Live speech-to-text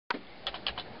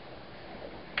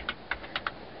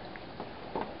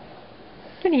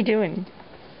What are you doing?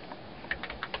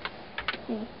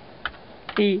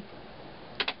 E.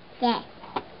 Yeah.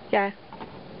 Yeah.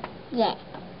 Yeah.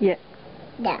 Yeah.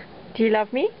 No. Do you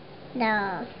love me?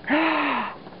 No.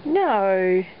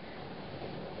 No.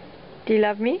 Do you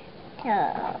love me?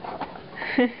 No.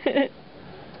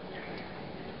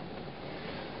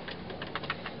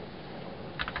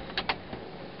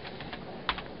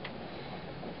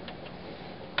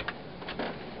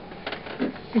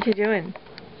 What you doing?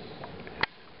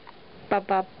 Bub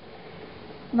bub.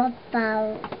 Bub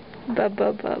bub. Bub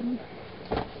bub bub.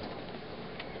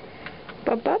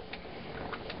 Bub bub.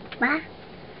 Ba.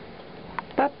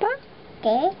 Papa.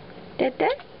 De. Dada.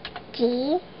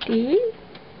 Di. Di.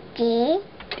 Di.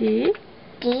 Di.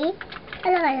 Di.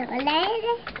 La la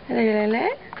la.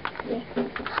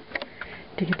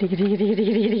 Digga digga digga digga digga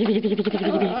digga digga digga digga digga digga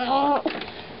digga.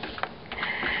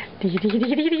 Digga digga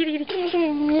digga digga digga digga digga.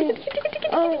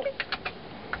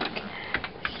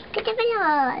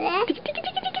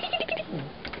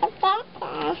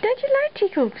 Don't you like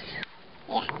tickles?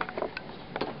 Yeah.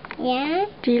 Yeah.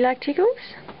 Do you like tickles?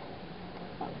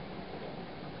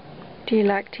 Do you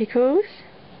like tickles?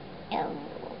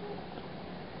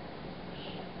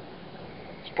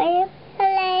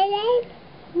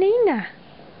 Nina.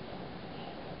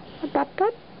 Bub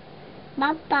bub.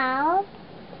 Bub bub.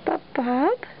 Bub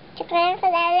bub.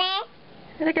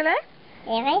 Look at that.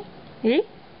 E. E.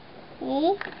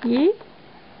 D.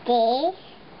 D.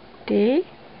 D.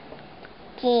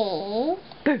 Boo.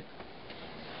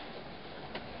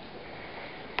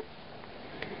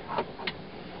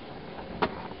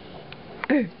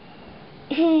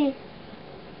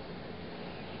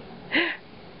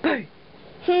 Boo.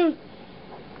 Boo.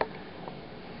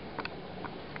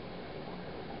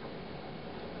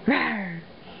 Rawr.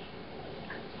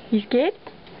 You scared?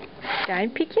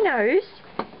 Don't pick your nose.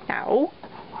 No.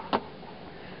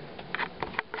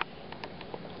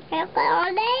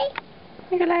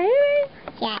 Nikolai?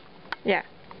 Yeah. Yeah.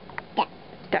 Da.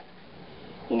 Da.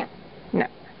 No. No.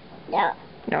 No.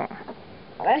 No.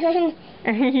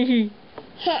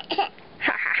 Ha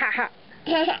ha ha ha.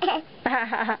 Ha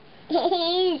ha ha.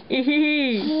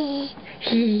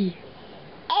 He.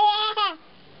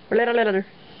 Little little.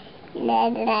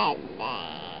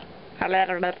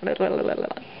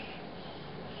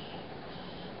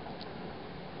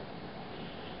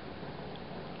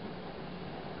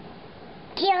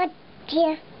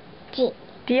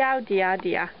 Dia dia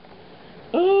dia.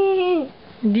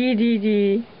 Di di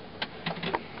di.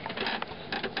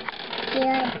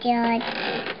 Dear dear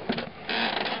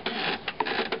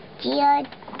dear.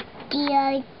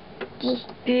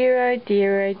 Dear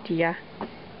dear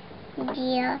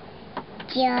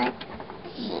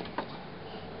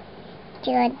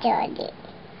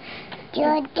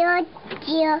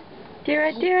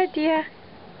dear.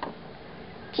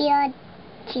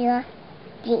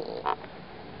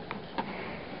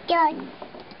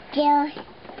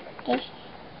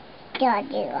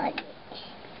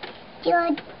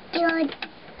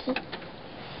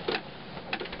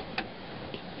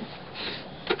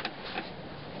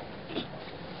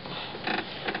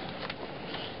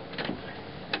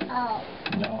 Oh.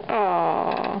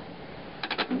 Aww.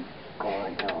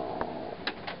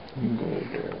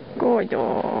 Gordo.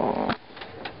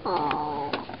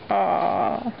 Oh.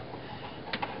 Aww.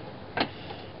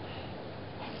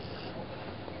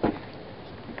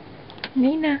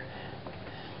 Nina.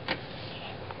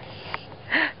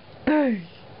 Boo.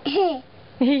 Hee.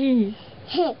 Hee.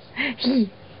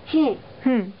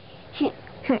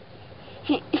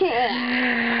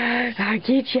 I'll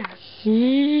get ya.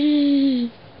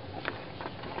 Hee.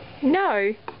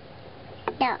 No.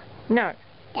 No. No.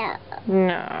 No.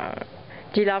 No.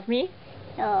 Do you love me?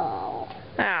 No.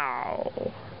 Oh.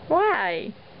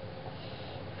 Why?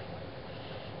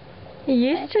 You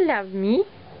used to love me.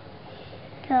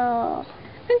 No.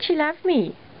 Don't you love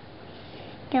me?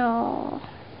 No.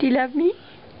 Do you love me?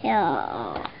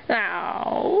 No.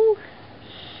 Oh.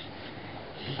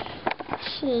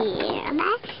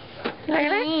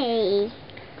 Yay.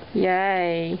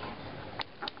 Yay.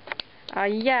 Oh,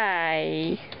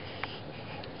 yay.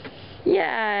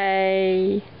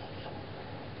 Yay.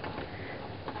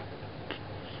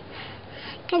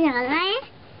 Cái nào đấy?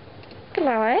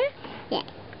 Hello, eh? Yeah.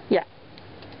 Yeah.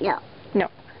 No. No.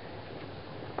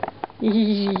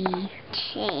 E. T.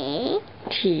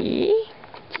 T.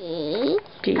 T.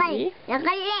 D. Nó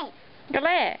có lệ.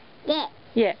 Galé. Lệ.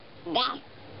 Yeah. Lệ.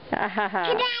 Ha ha ha.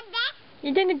 Cái đàn đấy.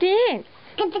 You didn't dance.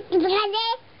 Cái đàn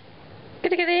đấy.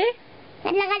 Get it.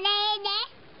 Cái đàn đấy đấy.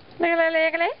 Look at that.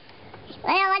 Cái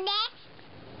đàn đấy.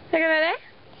 Look at that. Cái đàn đấy.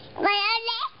 Look at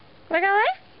that. Cái đàn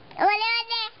đấy.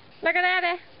 Look at that. Cái đàn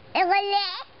đấy.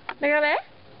 Nagalé?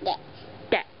 Yeah.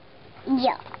 Yeah.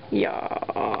 Yeah. Yeah.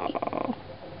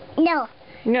 No.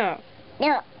 No.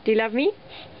 No. Do you love me?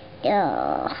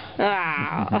 No.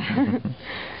 Ah.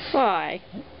 Why?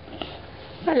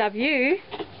 I love you.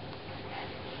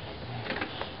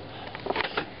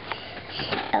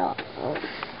 Oh.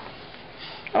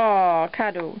 Oh,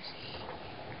 cuddles.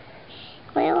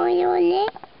 Where are you on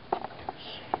it?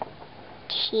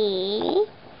 She.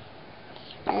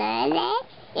 Lele?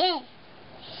 Yes.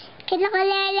 Can I go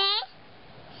Lele?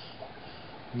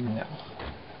 No.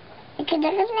 Can I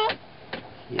go Lele?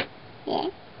 Yeah. Yeah.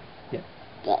 Yeah.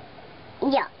 Yeah.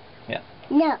 Yeah. Yeah.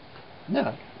 No.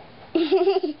 No.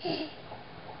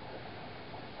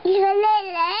 You go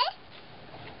Lele?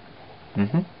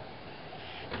 Mm-hmm.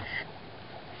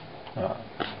 Oh.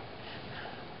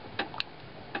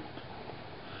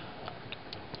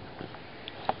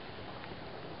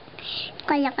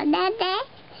 Kalau ke dada?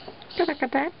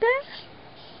 Kata-kata?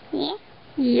 Yeah.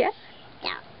 Yeah.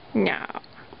 No. No.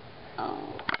 Oh.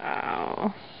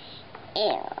 Oh.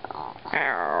 Ew. Oh.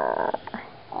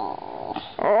 Oh.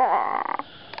 Oh.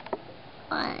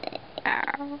 Oh.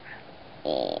 Oh.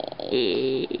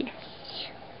 Eh.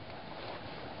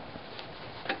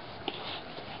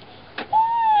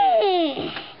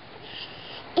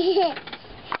 E.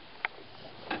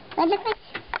 Ada kan?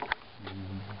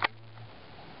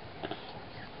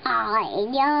 Ôi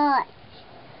giời.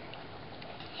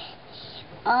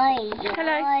 Ôi giời.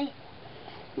 Hello.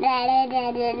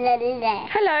 Là.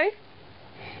 Hello.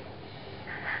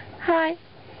 Hi.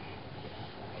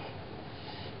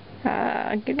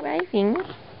 Good waving.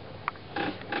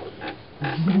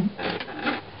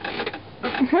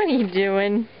 What are you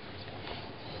doing?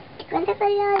 Ada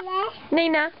kan Lola?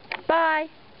 Nina, bye.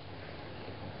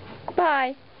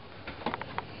 Bye.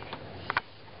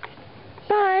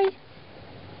 Bye.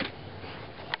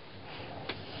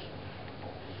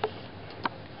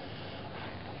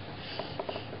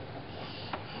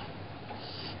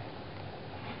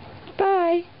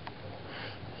 Bye.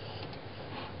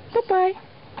 Bye-bye.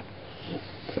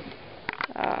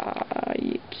 Ah,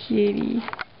 you cutie.